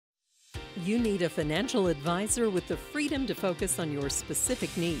You need a financial advisor with the freedom to focus on your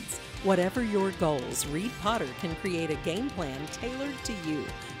specific needs. Whatever your goals, Reed Potter can create a game plan tailored to you.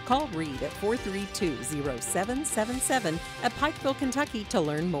 Call Reed at 432-0777 at Pikeville, Kentucky to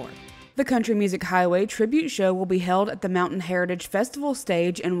learn more. The Country Music Highway Tribute Show will be held at the Mountain Heritage Festival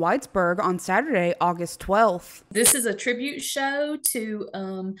stage in Whitesburg on Saturday, August 12th. This is a tribute show to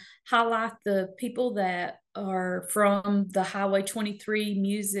highlight the people that are from the Highway 23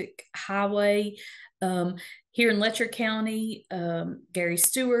 Music Highway here in Letcher County. Gary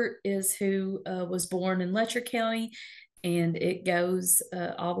Stewart is who was born in Letcher County, and it goes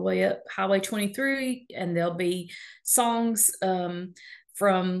all the way up Highway 23, and there'll be songs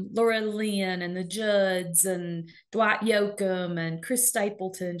from Loretta Lynn and the Judds and Dwight Yoakam and Chris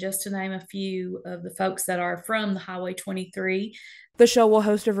Stapleton, just to name a few of the folks that are from the Highway 23. The show will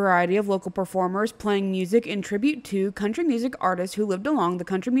host a variety of local performers playing music in tribute to country music artists who lived along the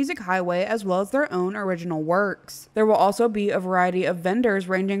Country Music Highway, as well as their own original works. There will also be a variety of vendors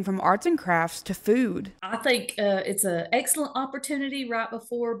ranging from arts and crafts to food. I think it's an excellent opportunity right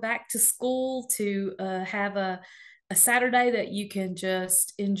before back to school to have a Saturday that you can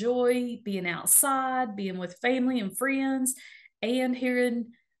just enjoy being outside, being with family and friends, and hearing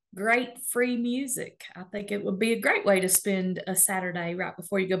great free music. I think it would be a great way to spend a Saturday right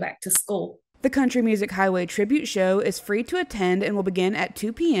before you go back to school. The Country Music Highway Tribute Show is free to attend and will begin at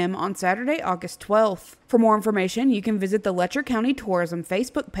 2 p.m. on Saturday, August 12th. For more information, you can visit the Letcher County Tourism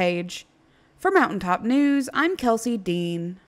Facebook page. For Mountaintop News, I'm Kelsey Dean.